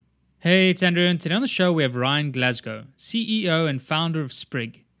Hey, it's Andrew, and today on the show we have Ryan Glasgow, CEO and founder of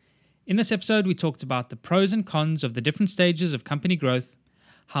Sprig. In this episode, we talked about the pros and cons of the different stages of company growth,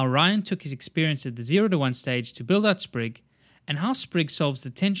 how Ryan took his experience at the 0 to 1 stage to build out Sprig, and how Sprig solves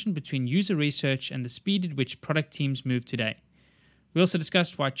the tension between user research and the speed at which product teams move today. We also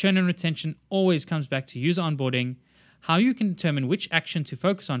discussed why churn and retention always comes back to user onboarding, how you can determine which action to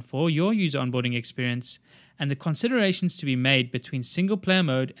focus on for your user onboarding experience, and the considerations to be made between single-player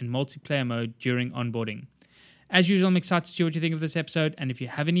mode and multiplayer mode during onboarding. As usual, I'm excited to hear what you think of this episode, and if you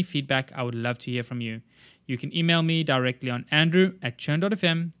have any feedback, I would love to hear from you. You can email me directly on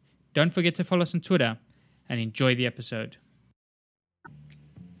andrew@churn.fm. Don't forget to follow us on Twitter, and enjoy the episode.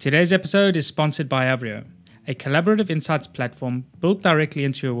 Today's episode is sponsored by Avrio, a collaborative insights platform built directly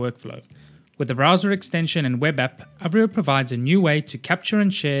into your workflow. With the browser extension and web app, Avrio provides a new way to capture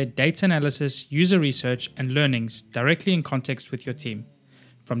and share data analysis, user research, and learnings directly in context with your team.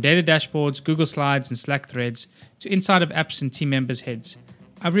 From data dashboards, Google Slides, and Slack threads, to inside of apps and team members' heads,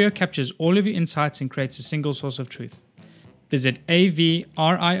 Avrio captures all of your insights and creates a single source of truth. Visit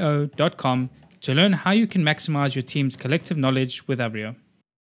avrio.com to learn how you can maximize your team's collective knowledge with Avrio.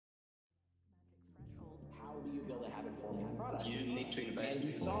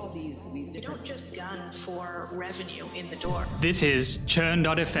 You don't just gun for revenue in the door. This is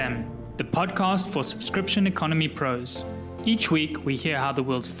Churn.fm, the podcast for subscription economy pros. Each week, we hear how the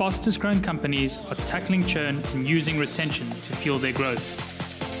world's fastest growing companies are tackling churn and using retention to fuel their growth.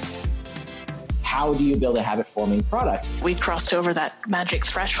 How do you build a habit-forming product? We crossed over that magic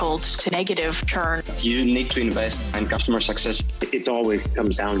threshold to negative churn. You need to invest in customer success. It always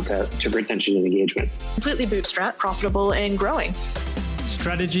comes down to retention and engagement. Completely bootstrapped, profitable, and growing.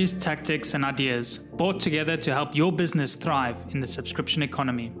 Strategies, tactics, and ideas brought together to help your business thrive in the subscription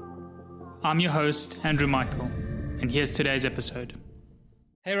economy. I'm your host, Andrew Michael, and here's today's episode.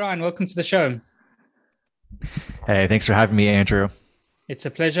 Hey, Ryan, welcome to the show. Hey, thanks for having me, Andrew. It's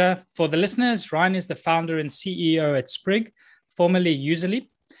a pleasure. For the listeners, Ryan is the founder and CEO at Sprig, formerly Userleap,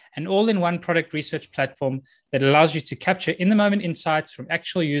 an all-in-one product research platform that allows you to capture in-the-moment insights from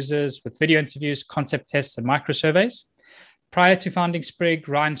actual users with video interviews, concept tests, and microsurveys. Prior to founding Sprig,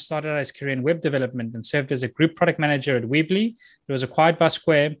 Ryan started out his career in web development and served as a group product manager at Weebly that was acquired by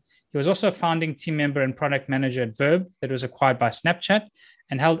Square. He was also a founding team member and product manager at Verb that was acquired by Snapchat,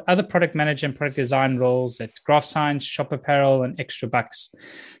 and held other product manager and product design roles at Graph Science, Shop Apparel, and Extra Bucks.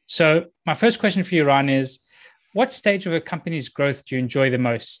 So my first question for you, Ryan, is what stage of a company's growth do you enjoy the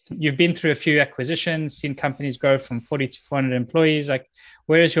most? You've been through a few acquisitions, seen companies grow from 40 to 400 employees.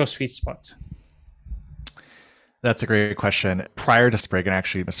 Where is your sweet spot? That's a great question. Prior to Sprig, and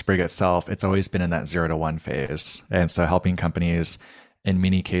actually Sprig itself, it's always been in that 0 to 1 phase. And so helping companies in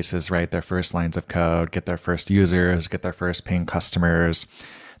many cases write their first lines of code, get their first users, get their first paying customers.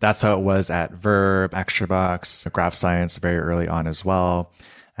 That's how it was at Verb, Extra Bucks, Graph Science very early on as well.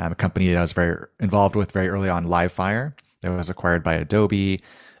 A company that I was very involved with very early on, Livefyre, that was acquired by Adobe.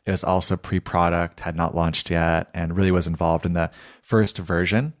 It was also pre-product, had not launched yet, and really was involved in the first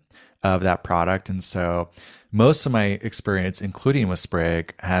version of that product. And so most of my experience, including with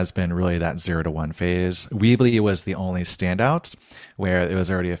Sprig, has been really that 0 to 1 phase. Weebly was the only standout where it was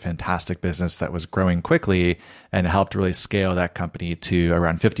already a fantastic business that was growing quickly and helped really scale that company to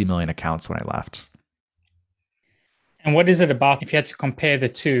around 50 million accounts when I left. And what is it about, if you had to compare the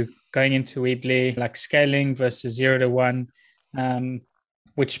two, going into Weebly, like scaling versus 0 to 1,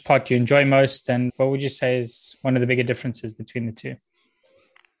 which part do you enjoy most? And what would you say is one of the bigger differences between the two?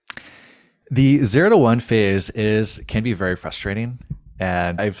 The 0 to 1 phase can be very frustrating.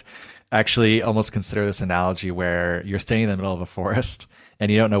 And I've actually almost considered this analogy where you're standing in the middle of a forest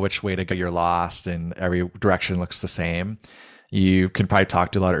and you don't know which way to go. You're lost and every direction looks the same. You can probably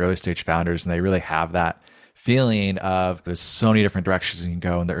talk to a lot of early stage founders and they really have that feeling of there's so many different directions you can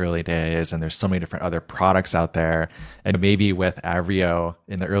go in the early days and there's so many different other products out there. And maybe with Avrio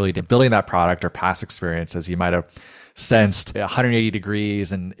in the early days, building that product or past experiences, you might have sensed 180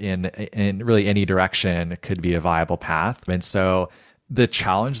 degrees and in really any direction could be a viable path. And so the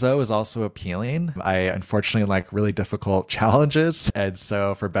challenge though is also appealing. I unfortunately like really difficult challenges. And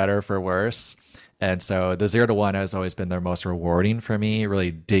so for better, for worse. And so the 0 to 1 has always been the most rewarding for me,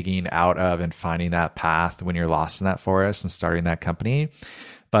 really digging out of and finding that path when you're lost in that forest and starting that company.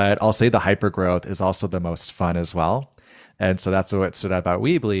 But I'll say the hypergrowth is also the most fun as well. And so that's what stood out about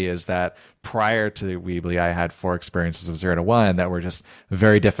Weebly is that prior to Weebly, I had 4 experiences of 0 to 1 that were just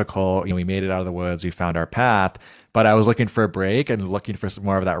very difficult. We made it out of the woods. We found our path. But I was looking for a break and looking for some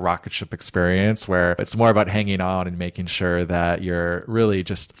more of that rocket ship experience where it's more about hanging on and making sure that you're really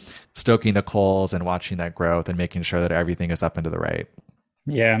just stoking the coals and watching that growth and making sure that everything is up and to the right.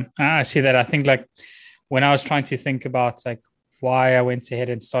 Yeah, I see that. I think like when I was trying to think about like why I went ahead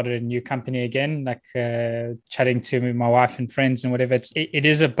and started a new company again, like chatting to my wife and friends and whatever, it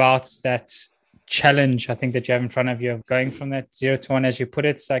is about that challenge I think that you have in front of you of going from that 0 to 1, as you put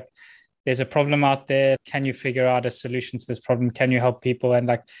it. It's like there's a problem out there. Can you figure out a solution to this problem? Can you help people? And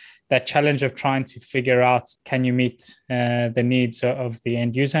like that challenge of trying to figure out, can you meet the needs of the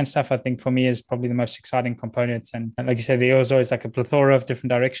end user and stuff, I think for me is probably the most exciting components. And like you said, there's always like a plethora of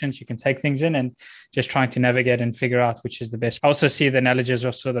different directions you can take things in, and just trying to navigate and figure out which is the best. I also see the analogies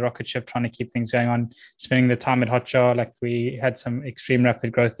of sort of the rocket ship, trying to keep things going on, spending the time at Hotjar. Like we had some extreme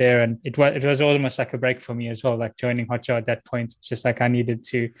rapid growth there, and it was almost like a break for me as well, like joining Hotjar at that point. Just like I needed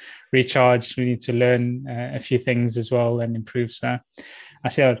to recharge, we need to learn a few things as well and improve. So I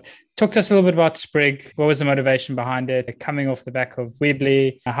see that. Talk to us a little bit about Sprig. What was the motivation behind it? Coming off the back of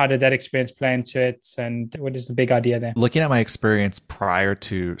Weebly, how did that experience play into it? And what is the big idea there? Looking at my experience prior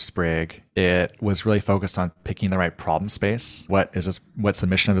to Sprig, it was really focused on picking the right problem space. What's the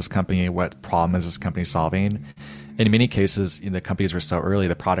mission of this company? What problem is this company solving? In many cases, the companies were so early,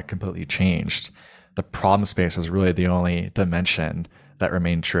 the product completely changed. The problem space was really the only dimension that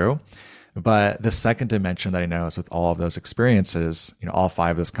remained true. But the second dimension that I know is with all of those experiences, all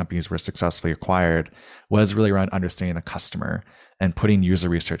 5 of those companies were successfully acquired, was really around understanding the customer and putting user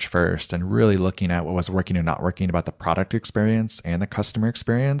research first and really looking at what was working and not working about the product experience and the customer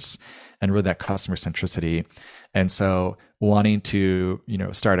experience and really that customer centricity. And so wanting to,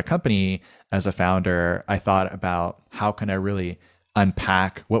 start a company as a founder, I thought about how can I really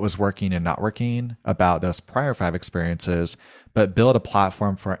unpack what was working and not working about those prior 5 experiences, but build a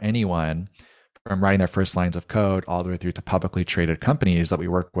platform for anyone from writing their first lines of code all the way through to publicly traded companies that we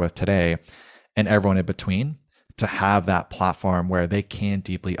work with today and everyone in between, to have that platform where they can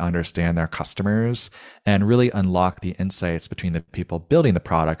deeply understand their customers and really unlock the insights between the people building the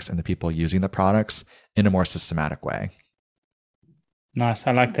products and the people using the products in a more systematic way. Nice.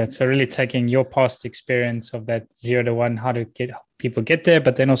 I like that. So really taking your past experience of that 0 to 1, how to get people get there,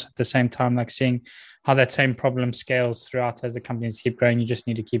 but then also at the same time, like seeing how that same problem scales throughout as the companies keep growing. You just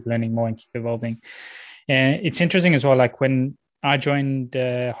need to keep learning more and keep evolving. And it's interesting as well, like when I joined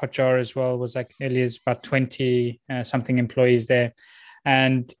Hotjar as well, was like early as about 20 something employees there.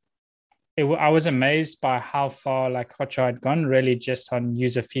 And I was amazed by how far like Hotjar had gone, really just on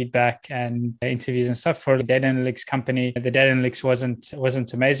user feedback and interviews and stuff. For a data analytics company, the data analytics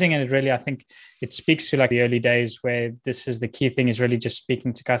wasn't amazing. And it really, I think it speaks to like the early days where this is the key thing, is really just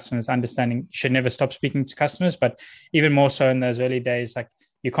speaking to customers, understanding you should never stop speaking to customers, but even more so in those early days, like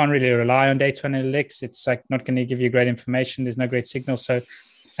you can't really rely on data analytics. It's like not going to give you great information. There's no great signal. So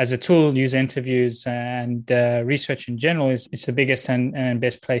as a tool, user interviews and research in general it's the biggest and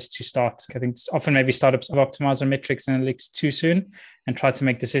best place to start. I think often maybe startups optimize on metrics and analytics too soon and try to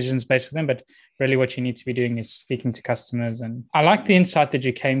make decisions based on them. But really what you need to be doing is speaking to customers. And I like the insight that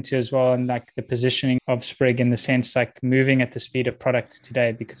you came to as well, and like the positioning of Sprig in the sense like moving at the speed of product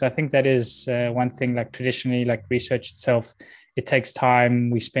today, because I think that is one thing, like traditionally, like research itself, it takes time.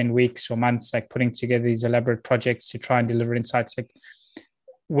 We spend weeks or months like putting together these elaborate projects to try and deliver insights. Like,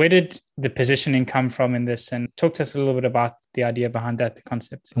 where did the positioning come from in this? And talk to us a little bit about the idea behind that, the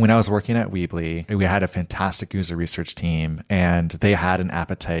concept. When I was working at Weebly, we had a fantastic user research team, and they had an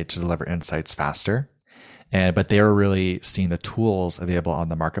appetite to deliver insights faster. But they were really seeing the tools available on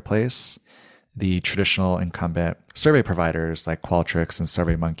the marketplace. The traditional incumbent survey providers like Qualtrics and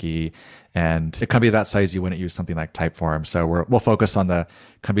SurveyMonkey, and a company that size, you wouldn't use something like Typeform. So we'll focus on the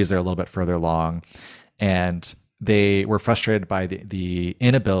companies that are a little bit further along. And they were frustrated by the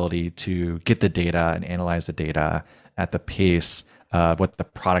inability to get the data and analyze the data at the pace of what the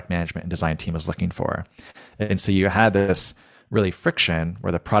product management and design team was looking for. And so you had this really friction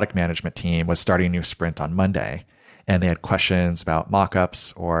where the product management team was starting a new sprint on Monday, and they had questions about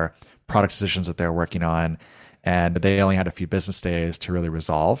mockups or product decisions that they were working on. And they only had a few business days to really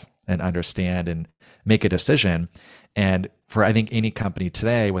resolve and understand and make a decision. And for, I think, any company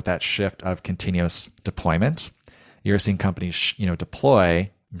today with that shift of continuous deployment, you're seeing companies,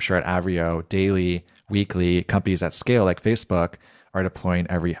 deploy, I'm sure at Avrio, daily, weekly. Companies at scale like Facebook are deploying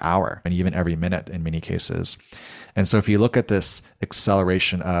every hour and even every minute in many cases. And so if you look at this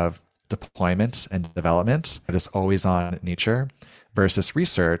acceleration of deployment and development, this always on nature versus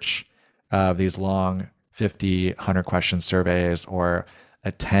research of these long 50, 100 question surveys or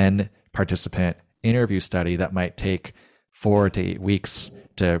a 10 participant interview study that might take 4 to 8 weeks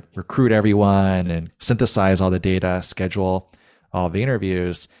to recruit everyone and synthesize all the data, schedule all the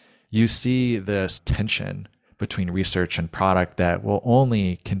interviews, you see this tension between research and product that will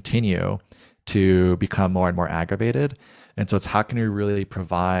only continue to become more and more aggravated And so it's how can we really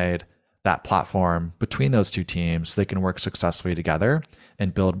provide that platform between those two teams so they can work successfully together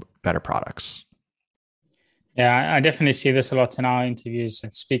and build better products. Yeah, I definitely see this a lot in our interviews,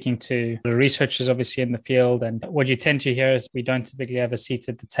 speaking to the researchers obviously in the field. And what you tend to hear is we don't typically have a seat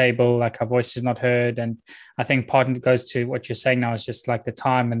at the table, like our voice is not heard. And I think part of it goes to what you're saying now is just like the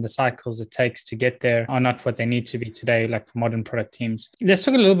time and the cycles it takes to get there are not what they need to be today, like for modern product teams. Let's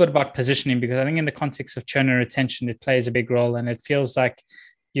talk a little bit about positioning, because I think in the context of churn and retention, it plays a big role. And it feels like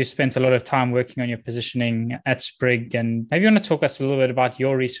you spent a lot of time working on your positioning at Sprig, and maybe you want to talk us a little bit about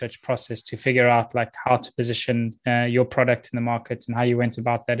your research process to figure out like how to position your product in the market and how you went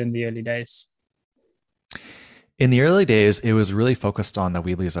about that in the early days. In the early days, it was really focused on the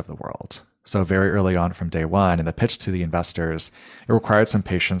Weebly's of the world. So very early on from day one, in the pitch to the investors, it required some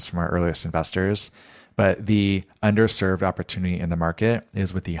patience from our earliest investors. But the underserved opportunity in the market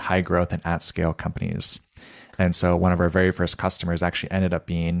is with the high growth and at scale companies. And so one of our very first customers actually ended up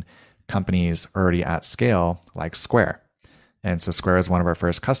being companies already at scale like Square. And so Square is one of our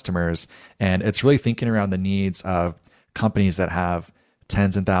first customers. And it's really thinking around the needs of companies that have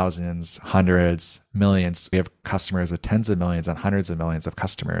tens and thousands, hundreds, millions. We have customers with tens of millions and hundreds of millions of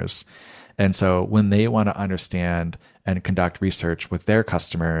customers. And so when they want to understand and conduct research with their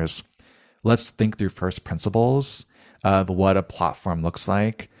customers, let's think through first principles of what a platform looks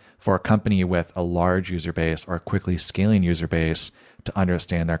like for a company with a large user base or a quickly scaling user base to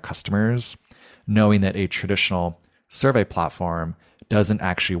understand their customers, knowing that a traditional survey platform doesn't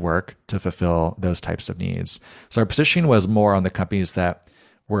actually work to fulfill those types of needs. So our positioning was more on the companies that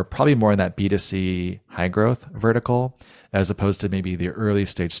were probably more in that B2C high growth vertical, as opposed to maybe the early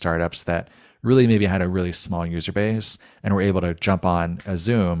stage startups that really maybe had a really small user base and were able to jump on a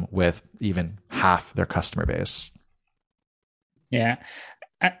Zoom with even half their customer base. Yeah.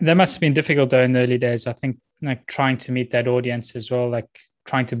 That must have been difficult though in the early days. I think like trying to meet that audience as well, like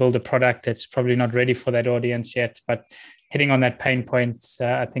trying to build a product that's probably not ready for that audience yet, but hitting on that pain points,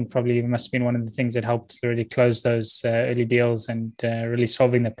 I think probably must have been one of the things that helped really close those early deals and really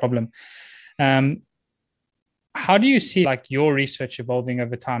solving the problem. How do you see like your research evolving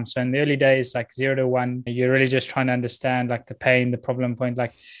over time? So in the early days, like 0 to 1, you're really just trying to understand like the pain, the problem point,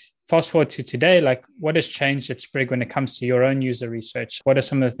 like fast forward to today, like what has changed at Sprig when it comes to your own user research? What are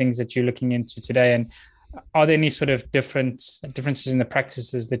some of the things that you're looking into today? And are there any sort of differences in the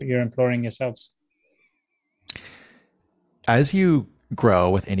practices that you're employing yourselves? As you grow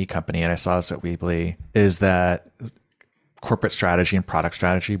with any company, and I saw this at Weebly, is that corporate strategy and product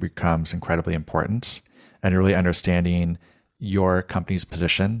strategy becomes incredibly important, and really understanding your company's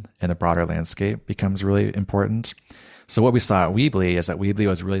position in the broader landscape becomes really important. So what we saw at Weebly is that Weebly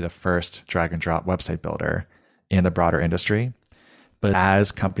was really the first drag and drop website builder in the broader industry. But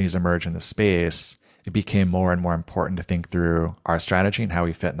as companies emerge in the space, it became more and more important to think through our strategy and how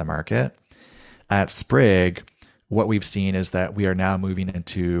we fit in the market. At Sprig, what we've seen is that we are now moving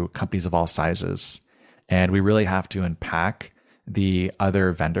into companies of all sizes. And we really have to unpack the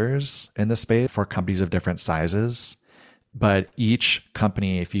other vendors in the space for companies of different sizes. But each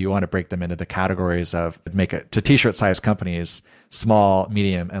company, if you want to break them into the categories of make it to t-shirt size companies, small,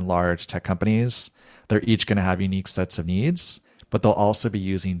 medium, and large tech companies, they're each going to have unique sets of needs, but they'll also be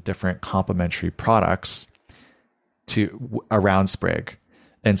using different complementary products around Sprig.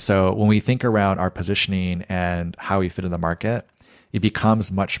 And so when we think around our positioning and how we fit in the market, it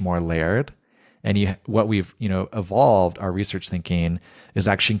becomes much more layered. And what we've evolved our research thinking is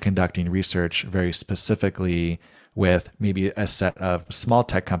actually conducting research very specifically with maybe a set of small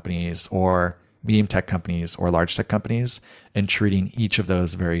tech companies or medium tech companies or large tech companies, and treating each of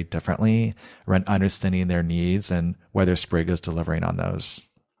those very differently around understanding their needs and whether Sprig is delivering on those.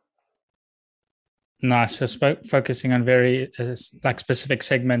 Nice. So focusing on very like specific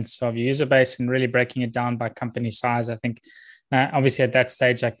segments of your user base and really breaking it down by company size. I think obviously at that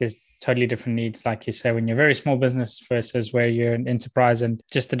stage, like there's totally different needs, like you say, when you're a very small business versus where you're an enterprise, and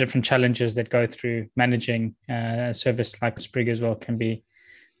just the different challenges that go through managing a service like Sprig as well can be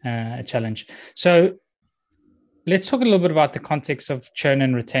a challenge. So let's talk a little bit about the context of churn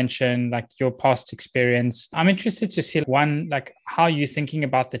and retention, like your past experience. I'm interested to see one, like how you're thinking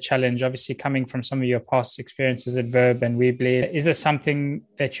about the challenge, obviously coming from some of your past experiences at Verb and Weebly. Is there something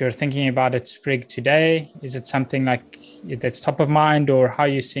that you're thinking about at Sprig today? Is it something like that's top of mind, or how are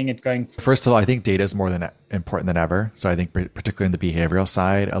you seeing it going forward? First of all, I think data is more important than ever. So I think particularly in the behavioral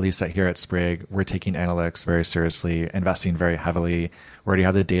side, at least here at Sprig, we're taking analytics very seriously, investing very heavily. We already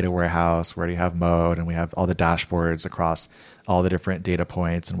have the data warehouse, we already have Mode, and we have all the dashboards across all the different data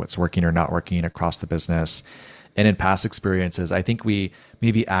points and what's working or not working across the business. And in past experiences, I think we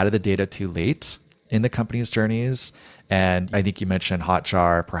maybe added the data too late in the company's journeys. And I think you mentioned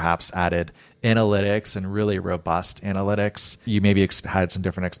Hotjar perhaps added analytics and really robust analytics. You maybe had some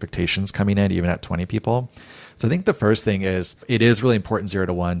different expectations coming in, even at 20 people. So I think the first thing is it is really important 0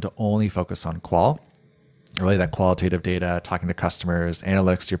 to 1 to only focus on qual. Really, that qualitative data, talking to customers,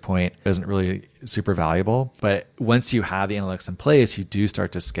 analytics, to your point, isn't really super valuable. But once you have the analytics in place, you do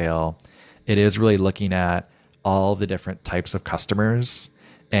start to scale. It is really looking at all the different types of customers,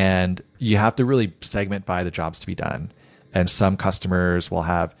 and you have to really segment by the jobs to be done. And some customers will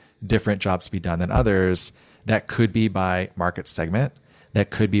have different jobs to be done than others. That could be by market segment, that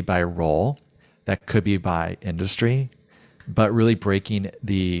could be by role, that could be by industry, but really breaking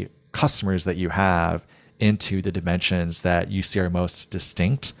the customers that you have into the dimensions that you see are most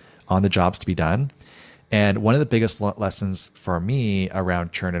distinct on the jobs to be done. And one of the biggest lessons for me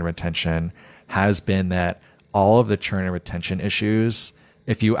around churn and retention has been that all of the churn and retention issues,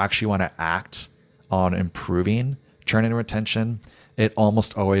 if you actually want to act on improving churn and retention, it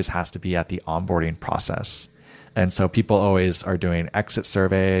almost always has to be at the onboarding process. And so people always are doing exit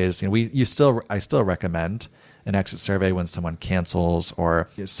surveys. I still recommend an exit survey when someone cancels or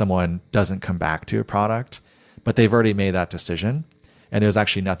someone doesn't come back to a product, but they've already made that decision. And there's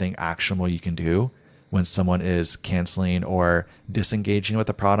actually nothing actionable you can do when someone is canceling or disengaging with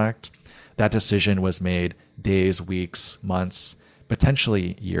the product. That decision was made days, weeks, months,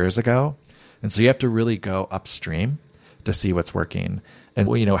 potentially years ago. And so you have to really go upstream to see what's working. And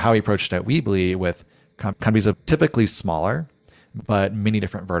how we approached at Weebly with companies of typically smaller, but many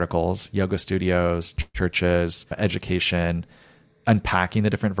different verticals, yoga studios, churches, education, unpacking the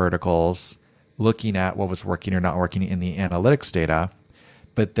different verticals, looking at what was working or not working in the analytics data,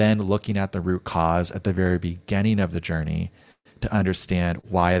 but then looking at the root cause at the very beginning of the journey to understand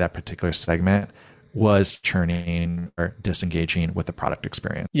why that particular segment was churning or disengaging with the product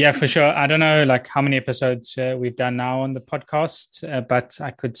experience. Yeah, for sure. I don't know how many episodes we've done now on the podcast, but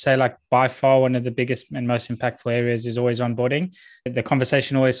I could say by far one of the biggest and most impactful areas is always onboarding. The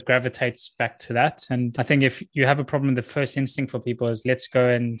conversation always gravitates back to that. And I think if you have a problem, the first instinct for people is let's go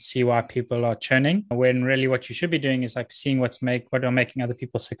and see why people are churning, when really what you should be doing is seeing what are making other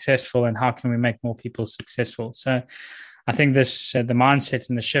people successful and how can we make more people successful. So I think the mindset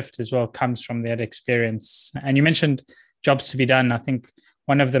and the shift as well comes from that experience. And you mentioned jobs to be done. I think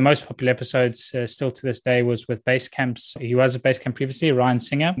one of the most popular episodes still to this day was with Basecamp's. He was at Basecamp previously, Ryan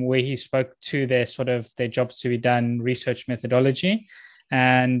Singer, where he spoke to their jobs to be done research methodology.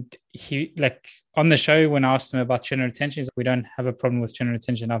 And he, on the show, when I asked him about churn and retention, we don't have a problem with churn and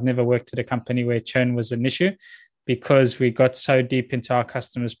retention. I've never worked at a company where churn was an issue, because we got so deep into our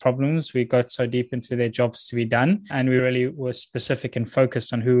customers' problems, we got so deep into their jobs to be done, and we really were specific and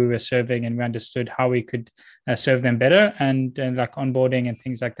focused on who we were serving, and we understood how we could serve them better, and onboarding and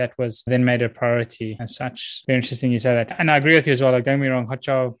things like that was then made a priority as such. Very interesting you say that. And I agree with you as well. Don't get me wrong,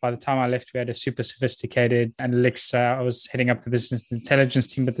 Hotjar, by the time I left, we had a super sophisticated analytics. I was heading up the business intelligence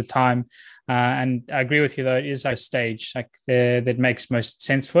team at the time. And I agree with you, though, it is a stage that makes most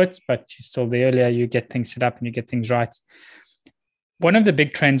sense for it, but still, the earlier you get things set up and you get things right. One of the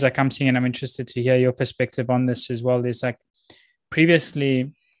big trends I'm seeing, and I'm interested to hear your perspective on this as well, is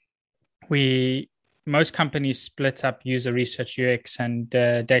previously most companies split up user research, UX, and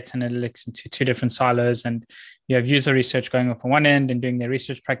data analytics into two different silos. And you have user research going off on one end and doing their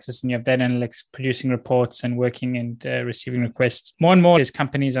research practice, and you have data analytics producing reports and working and receiving requests. More and more, there's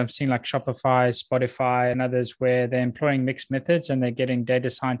companies I'm seeing like Shopify, Spotify, and others where they're employing mixed methods and they're getting data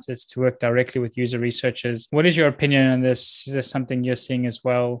scientists to work directly with user researchers. What is your opinion on this? Is this something you're seeing as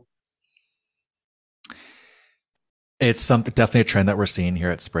well? It's definitely a trend that we're seeing here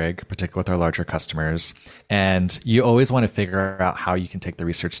at Sprig, particularly with our larger customers. And you always want to figure out how you can take the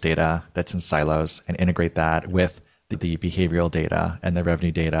research data that's in silos and integrate that with the behavioral data and the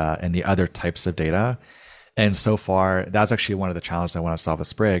revenue data and the other types of data. And so far, that's actually one of the challenges I want to solve with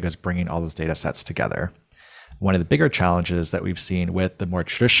Sprig, is bringing all those data sets together. One of the bigger challenges that we've seen with the more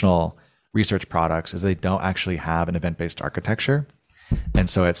traditional research products is they don't actually have an event-based architecture. And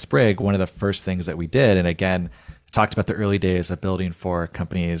so at Sprig, one of the first things that we did, and again, talked about the early days of building for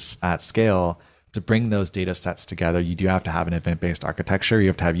companies at scale, to bring those data sets together, you do have to have an event-based architecture. You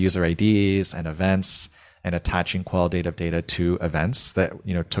have to have user IDs and events and attaching qualitative data to events that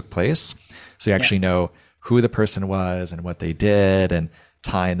took place. So you actually know who the person was and what they did, and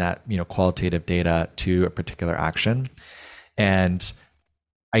tying that qualitative data to a particular action. And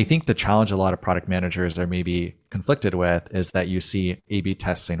I think the challenge a lot of product managers are maybe conflicted with is that you see A/B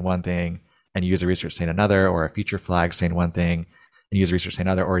tests saying one thing and user research saying another, or a feature flag saying one thing and user research saying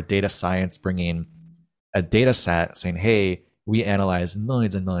another, or data science bringing a data set saying, hey, we analyze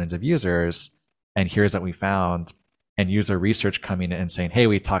millions and millions of users, and here's what we found, and user research coming in and saying, hey,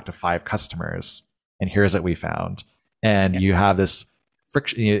 we talked to 5 customers and here's what we found. And you have this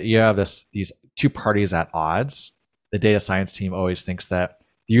friction, you have these two parties at odds. The data science team always thinks that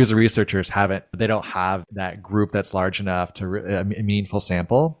the user researchers they don't have that group that's large enough to a meaningful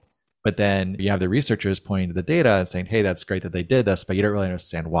sample. But then you have the researchers pointing to the data and saying, hey, that's great that they did this, but you don't really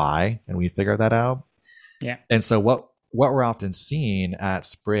understand why. And we figure that out. Yeah. And so what we're often seeing at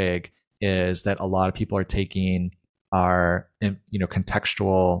Sprig is that a lot of people are taking our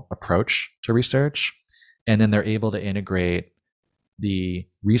contextual approach to research, and then they're able to integrate the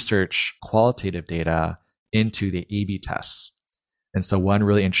research qualitative data into the A/B tests. And so one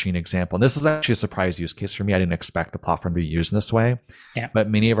really interesting example, and this is actually a surprise use case for me. I didn't expect the platform to be used in this way, but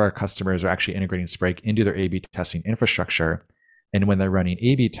many of our customers are actually integrating Sprig into their A/B testing infrastructure. And when they're running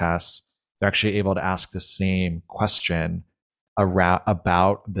A/B tests, they're actually able to ask the same question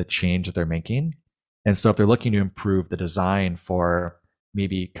about the change that they're making. And so if they're looking to improve the design for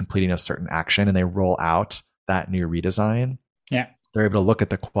maybe completing a certain action and they roll out that new redesign, they're able to look at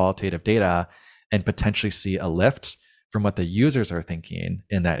the qualitative data and potentially see a lift from what the users are thinking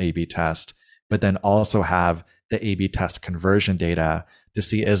in that A/B test, but then also have the A/B test conversion data to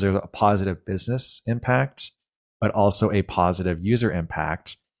see, is there a positive business impact, but also a positive user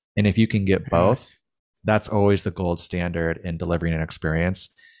impact? And if you can get both, that's always the gold standard in delivering an experience.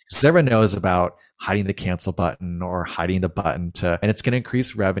 Because everyone knows about hiding the cancel button or hiding the button and it's going to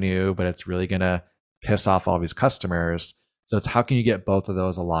increase revenue, but it's really going to piss off all these customers. So it's how can you get both of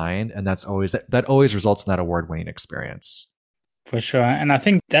those aligned? And that always results in that award-winning experience. For sure. And I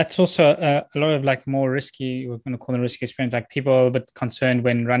think that's also a lot of like more risky, we're going to call it risky experience. Like people are a bit concerned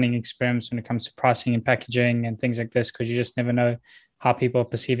when running experiments when it comes to pricing and packaging and things like this, because you just never know how people are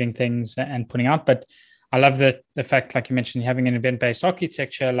perceiving things and putting out. But I love the fact, like you mentioned, having an event-based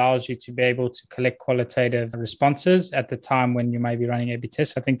architecture allows you to be able to collect qualitative responses at the time when you may be running A/B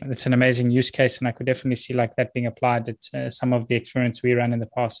tests. I think it's an amazing use case, and I could definitely see like that being applied at some of the experiments we ran in the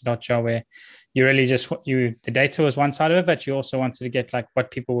past at Hotjar, where you really the data was one side of it, but you also wanted to get like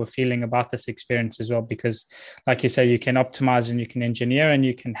what people were feeling about this experience as well. Because like you say, you can optimize and you can engineer and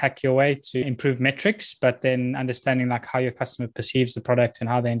you can hack your way to improve metrics, but then understanding like how your customer perceives the product and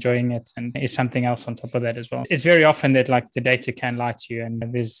how they're enjoying it and is something else on top of that as well. It's very often that like the data can lie to you. And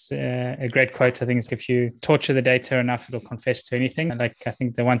there's a great quote, I think, is if you torture the data enough, it'll confess to anything. Like I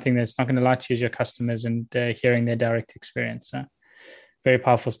think the one thing that's not going to lie to you is your customers and hearing their direct experience. So very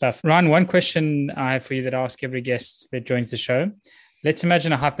powerful stuff. Ryan, one question I have for you that I ask every guest that joins the show. Let's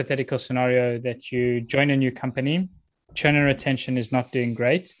imagine a hypothetical scenario that you join a new company, churn and retention is not doing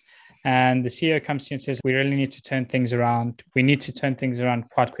great, and the CEO comes to you and says, we really need to turn things around. We need to turn things around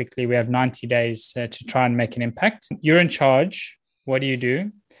quite quickly. We have 90 days to try and make an impact. You're in charge. What do you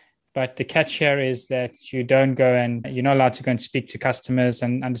do? But the catch here is that you don't go and you're not allowed to go and speak to customers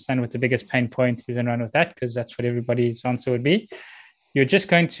and understand what the biggest pain point is and run with that, because that's what everybody's answer would be. You're just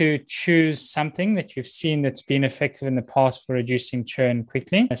going to choose something that you've seen that's been effective in the past for reducing churn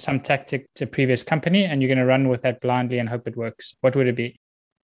quickly, some tactic to previous company, and you're going to run with that blindly and hope it works. What would it be?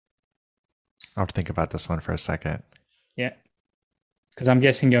 I'll have to think about this one for a second. Yeah. Because I'm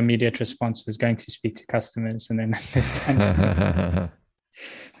guessing your immediate response was going to speak to customers and then understand.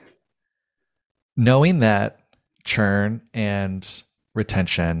 Knowing that churn and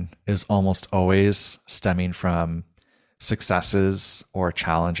retention is almost always stemming from successes or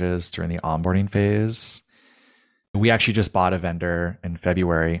challenges during the onboarding phase. We actually just bought a vendor in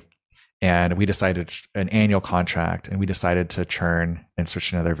February, and we decided an annual contract, and we decided to churn and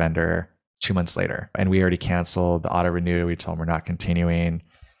switch to another vendor 2 months later. And we already canceled the auto renew. We told them we're not continuing.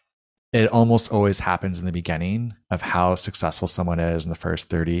 It almost always happens in the beginning of how successful someone is in the first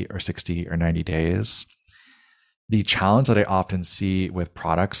 30 or 60 or 90 days. The challenge that I often see with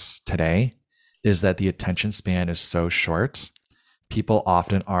products today is that the attention span is so short. People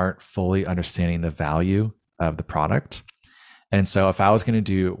often aren't fully understanding the value of the product. And so if I was going to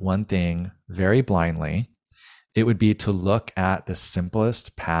do one thing very blindly, it would be to look at the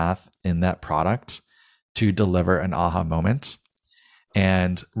simplest path in that product to deliver an aha moment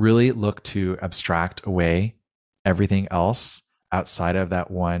and really look to abstract away everything else outside of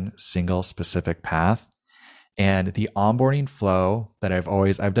that one single specific path. And the onboarding flow that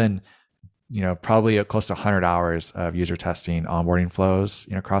I've done, probably close to 100 hours of user testing onboarding flows,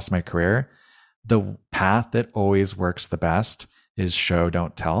 across my career. The path that always works the best is show,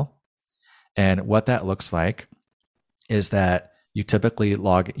 don't tell. And what that looks like is that you typically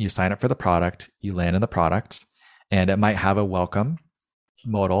you sign up for the product, you land in the product, and it might have a welcome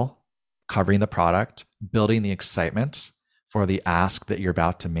modal covering the product, building the excitement for the ask that you're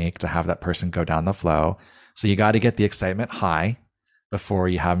about to make to have that person go down the flow. So you got to get the excitement high before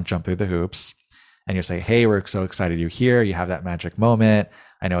you have them jump through the hoops. And you say, hey, we're so excited you're here. You have that magic moment.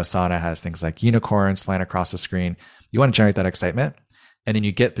 I know Asana has things like unicorns flying across the screen. You want to generate that excitement. And then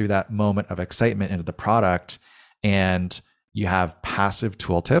you get through that moment of excitement into the product, and you have passive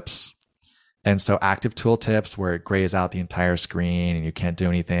tooltips. And so active tooltips where it grays out the entire screen and you can't do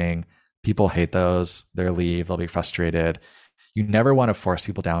anything. People hate those. They'll leave. They'll be frustrated. You never want to force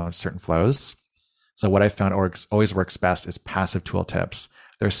people down certain flows. So what I found always works best is passive tooltips.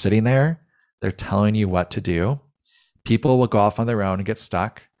 They're sitting there. They're telling you what to do. People will go off on their own and get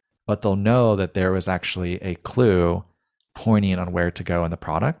stuck, but they'll know that there was actually a clue pointing on where to go in the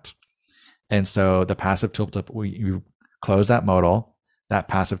product. And so the passive tooltip, you close that modal, that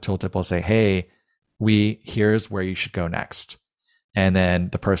passive tooltip will say, hey, here's where you should go next. And then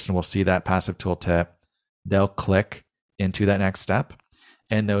the person will see that passive tooltip. They'll click into that next step.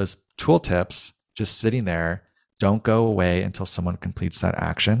 And those tooltips just sitting there don't go away until someone completes that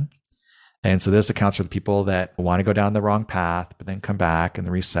action. And so this accounts for the people that want to go down the wrong path, but then come back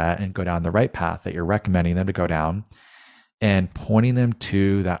and reset and go down the right path that you're recommending them to go down, and pointing them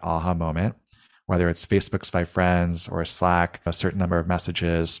to that aha moment, whether it's Facebook's 5 friends or Slack, a certain number of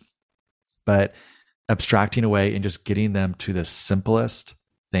messages, but abstracting away and just getting them to the simplest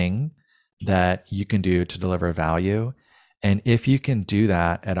thing that you can do to deliver value. And if you can do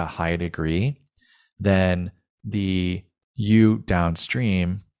that at a high degree, then you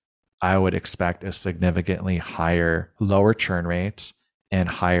downstream, I would expect a significantly lower churn rate and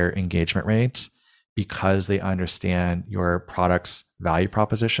higher engagement rate, because they understand your product's value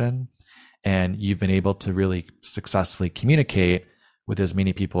proposition and you've been able to really successfully communicate with as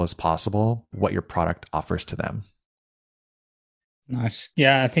many people as possible what your product offers to them. Nice.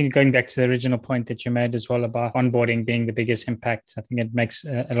 Yeah, I think going back to the original point that you made as well about onboarding being the biggest impact, I think it makes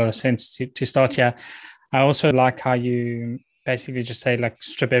a lot of sense to start here. I also like how you basically just say, like,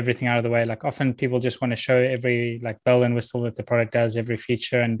 strip everything out of the way. Like, often people just want to show every like bell and whistle that the product does, every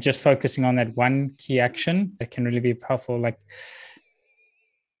feature, and just focusing on that one key action that can really be powerful. Like,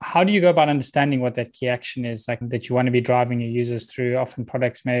 how do you go about understanding what that key action is, like, that you want to be driving your users through? Often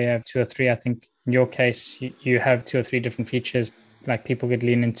products may have 2 or 3. I think in your case, you have 2 or 3 different features like people could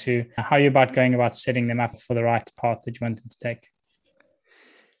lean into. How are you going about setting them up for the right path that you want them to take?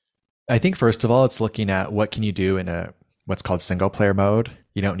 I think first of all, it's looking at what can you do in what's called single player mode.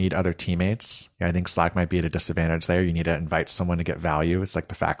 You don't need other teammates. I think Slack might be at a disadvantage there. You need to invite someone to get value. It's like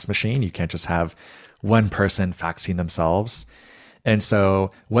the fax machine. You can't just have one person faxing themselves. And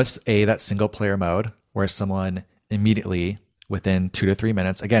so what's that single player mode where someone immediately within 2 to 3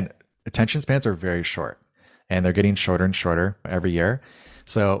 minutes, again, attention spans are very short and they're getting shorter and shorter every year.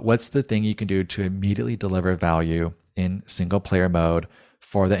 So what's the thing you can do to immediately deliver value in single player mode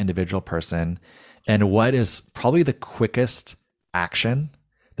for the individual person? And what is probably the quickest action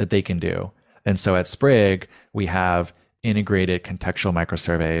that they can do? And so at Sprig, we have integrated contextual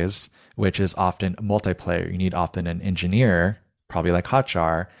microsurveys, which is often multiplayer. You need often an engineer, probably like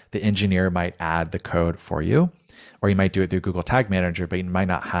Hotjar. The engineer might add the code for you, or you might do it through Google Tag Manager, but you might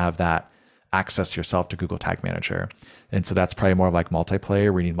not have that access yourself to Google Tag Manager. And so that's probably more of like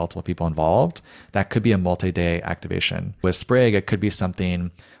multiplayer where you need multiple people involved. That could be a multi-day activation. With Sprig, it could be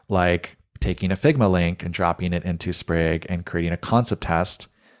something like taking a Figma link and dropping it into Sprig and creating a concept test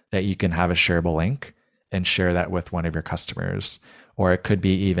that you can have a shareable link and share that with one of your customers. Or it could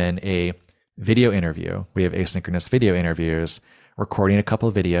be even a video interview. We have asynchronous video interviews, recording a couple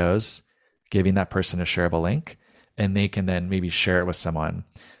of videos, giving that person a shareable link, and they can then maybe share it with someone.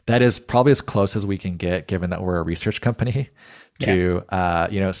 That is probably as close as we can get, given that we're a research company, to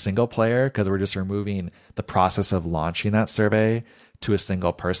single player, because we're just removing the process of launching that survey to a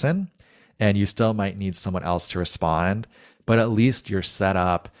single person. And you still might need someone else to respond, but at least you're set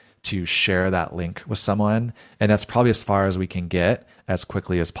up to share that link with someone. And that's probably as far as we can get as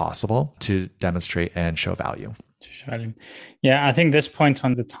quickly as possible to demonstrate and show value. Yeah, I think this point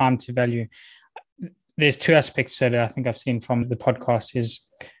on the time to value, there's 2 aspects to it I think I've seen from the podcast. Is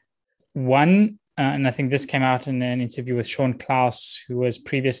one, and I think this came out in an interview with Sean Klaus, who was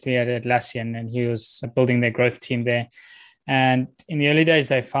previously at Atlassian, and he was building their growth team there. And in the early days,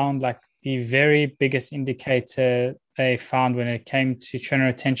 they found like the very biggest indicator they found when it came to churn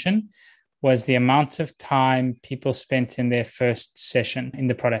retention was the amount of time people spent in their first session in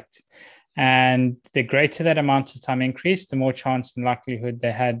the product. And the greater that amount of time increased, the more chance and likelihood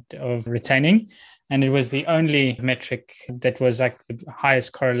they had of retaining. And it was the only metric that was like the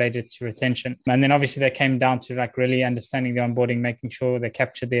highest correlated to retention. And then obviously that came down to like really understanding the onboarding, making sure they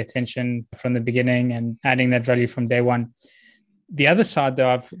captured the attention from the beginning and adding that value from day one. The other side, though,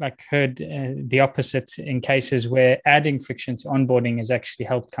 I've heard the opposite in cases where adding friction to onboarding has actually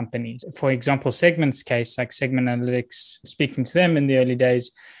helped companies. For example, Segment's case, like Segment Analytics, speaking to them in the early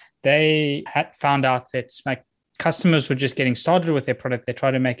days, they had found out that customers were just getting started with their product. They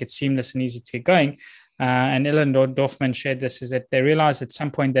tried to make it seamless and easy to get going. And Ilan Dorfman shared this, is that they realized at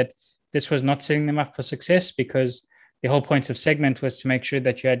some point that this was not setting them up for success, because the whole point of Segment was to make sure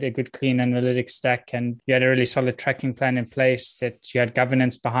that you had a good, clean analytics stack and you had a really solid tracking plan in place, that you had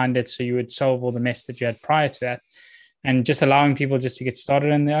governance behind it, so you would solve all the mess that you had prior to that. And just allowing people just to get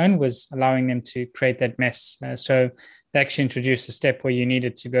started on their own was allowing them to create that mess. So they actually introduced a step where you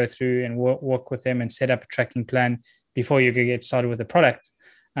needed to go through and work with them and set up a tracking plan before you could get started with the product.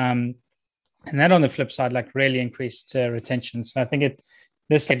 And that, on the flip side, really increased retention. So I think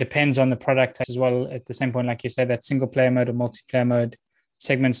this depends on the product as well. At the same point, like you said, that single player mode or multiplayer mode,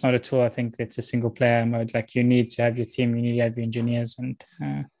 Segment's not a tool. I think it's a single player mode. You need to have your team, you need to have your engineers.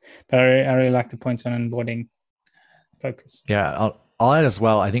 But I really like the point on onboarding focus. Yeah, I'll add as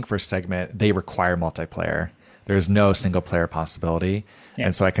well. I think for Segment, they require multiplayer. There's no single player possibility. Yeah.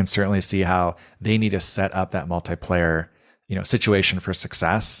 And so I can certainly see how they need to set up that multiplayer, situation for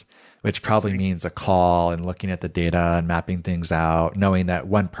success, which probably means a call and looking at the data and mapping things out, knowing that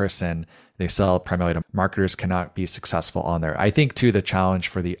one person, they sell primarily to marketers, cannot be successful on there. I think too, the challenge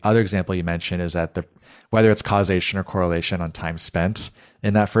for the other example you mentioned is that whether it's causation or correlation on time spent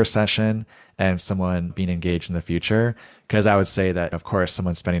in that first session and someone being engaged in the future, because I would say that, of course,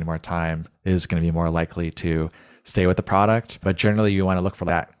 someone spending more time is going to be more likely to stay with the product. But generally, you want to look for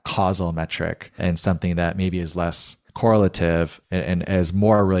that causal metric and something that maybe is less correlative and as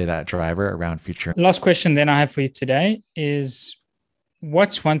more really that driver around future. Last question then I have for you today is,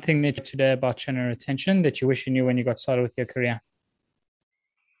 what's one thing that you today about churn and retention that you wish you knew when you got started with your career?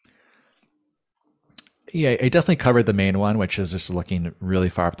 Yeah, I definitely covered the main one, which is just looking really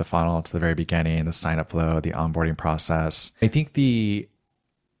far up the funnel to the very beginning, the sign up flow, the onboarding process. I think the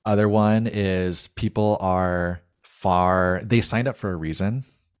other one is people they signed up for a reason.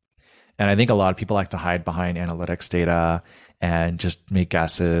 And I think a lot of people like to hide behind analytics data and just make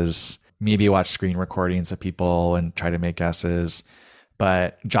guesses, maybe watch screen recordings of people and try to make guesses.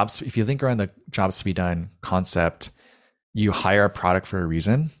 But if you think around the jobs to be done concept, you hire a product for a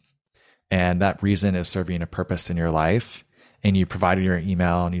reason. And that reason is serving a purpose in your life. And you provided your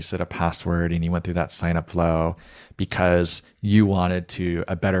email and you set a password and you went through that sign up flow because you wanted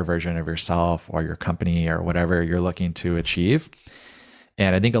a better version of yourself or your company or whatever you're looking to achieve.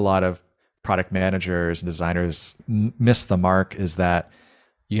 And I think a lot of product managers and designers miss the mark, is that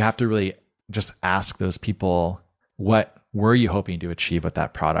you have to really just ask those people, what were you hoping to achieve with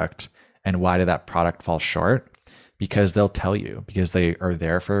that product? And why did that product fall short? Because they'll tell you, because they are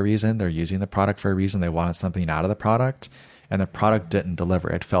there for a reason. They're using the product for a reason. They wanted something out of the product and the product didn't deliver.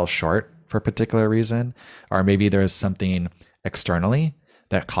 It fell short for a particular reason. Or maybe there's something externally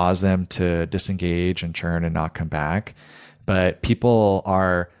that caused them to disengage and churn and not come back. But people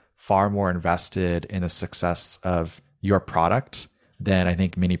are far more invested in the success of your product than I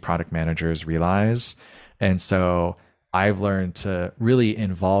think many product managers realize. And so I've learned to really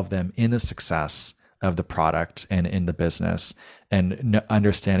involve them in the success of the product and in the business, and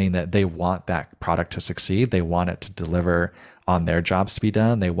understanding that they want that product to succeed. They want it to deliver on their jobs to be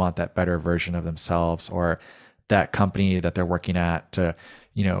done. They want that better version of themselves or that company that they're working at to,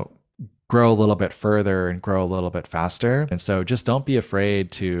 grow a little bit further and grow a little bit faster. And so just don't be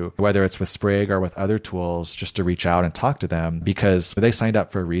afraid to, whether it's with Sprig or with other tools, just to reach out and talk to them, because they signed up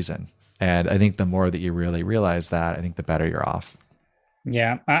for a reason. And I think the more that you really realize that, I think the better you're off.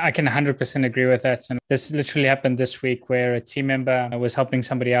 Yeah, I can 100% agree with that. And this literally happened this week, where a team member was helping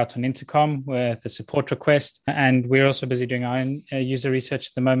somebody out on Intercom with a support request. And we're also busy doing our own user research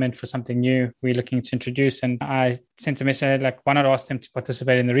at the moment for something new we're looking to introduce. And I sent a message why not ask them to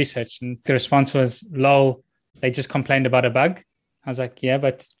participate in the research? And the response was, lol, they just complained about a bug. I was like, yeah,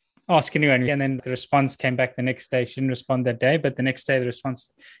 but ask anyway. And then the response came back the next day. She didn't respond that day, but the next day the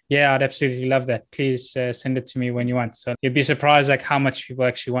response, yeah, I'd absolutely love that. Please send it to me when you want. So you'd be surprised how much people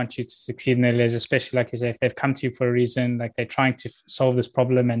actually want you to succeed in their lives, especially like you say, if they've come to you for a reason, they're trying to solve this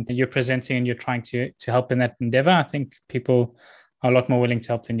problem and you're presenting and you're trying to help in that endeavor. I think people are a lot more willing to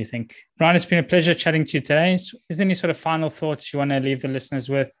help than you think. Ryan, it's been a pleasure chatting to you today. So is there any sort of final thoughts you want to leave the listeners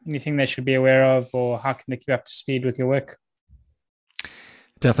with? Anything they should be aware of, or how can they keep up to speed with your work?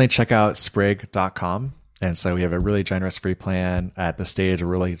 Definitely check out sprig.com. And so we have a really generous free plan at this stage. We're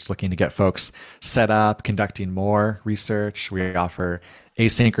really just looking to get folks set up, conducting more research. We offer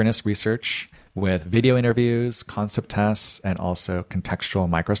asynchronous research with video interviews, concept tests, and also contextual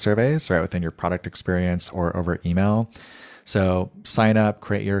microsurveys right within your product experience or over email. So sign up,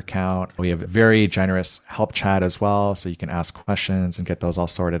 create your account. We have a very generous help chat as well, so you can ask questions and get those all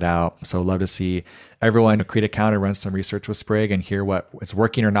sorted out. So love to see everyone create an account and run some research with Sprig and hear what is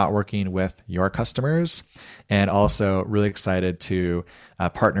working or not working with your customers. And also really excited to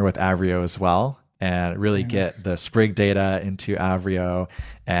partner with Avrio as well and really get the Sprig data into Avrio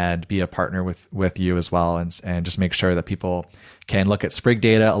and be a partner with you as well, and just make sure that people can look at Sprig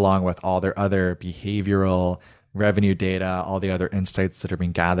data along with all their other behavioral revenue data, all the other insights that are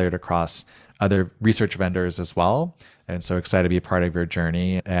being gathered across other research vendors as well. And so excited to be a part of your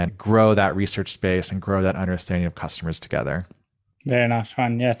journey and grow that research space and grow that understanding of customers together. Very nice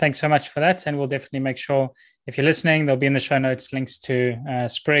one. Yeah, thanks so much for that. And we'll definitely make sure, if you're listening, there'll be in the show notes links to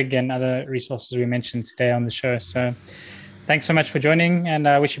Sprig and other resources we mentioned today on the show. So thanks so much for joining, and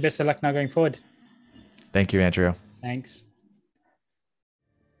I wish you best of luck now going forward. Thank you, Andrew. Thanks.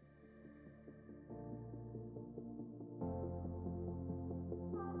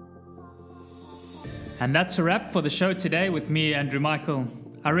 And that's a wrap for the show today with me, Andrew Michael.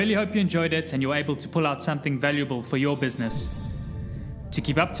 I really hope you enjoyed it and you're able to pull out something valuable for your business. To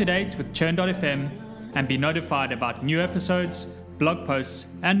keep up to date with Churn.fm and be notified about new episodes, blog posts,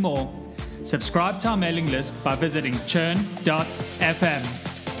 and more, subscribe to our mailing list by visiting Churn.fm.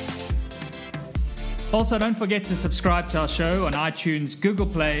 Also, don't forget to subscribe to our show on iTunes, Google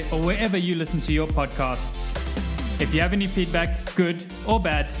Play, or wherever you listen to your podcasts. If you have any feedback, good or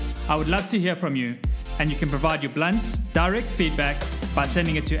bad, I would love to hear from you, and you can provide your blunt, direct feedback by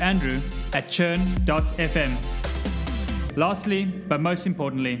sending it to andrew@churn.fm. Lastly, but most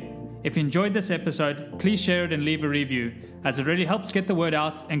importantly, if you enjoyed this episode, please share it and leave a review, as it really helps get the word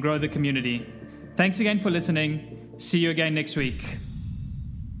out and grow the community. Thanks again for listening. See you again next week.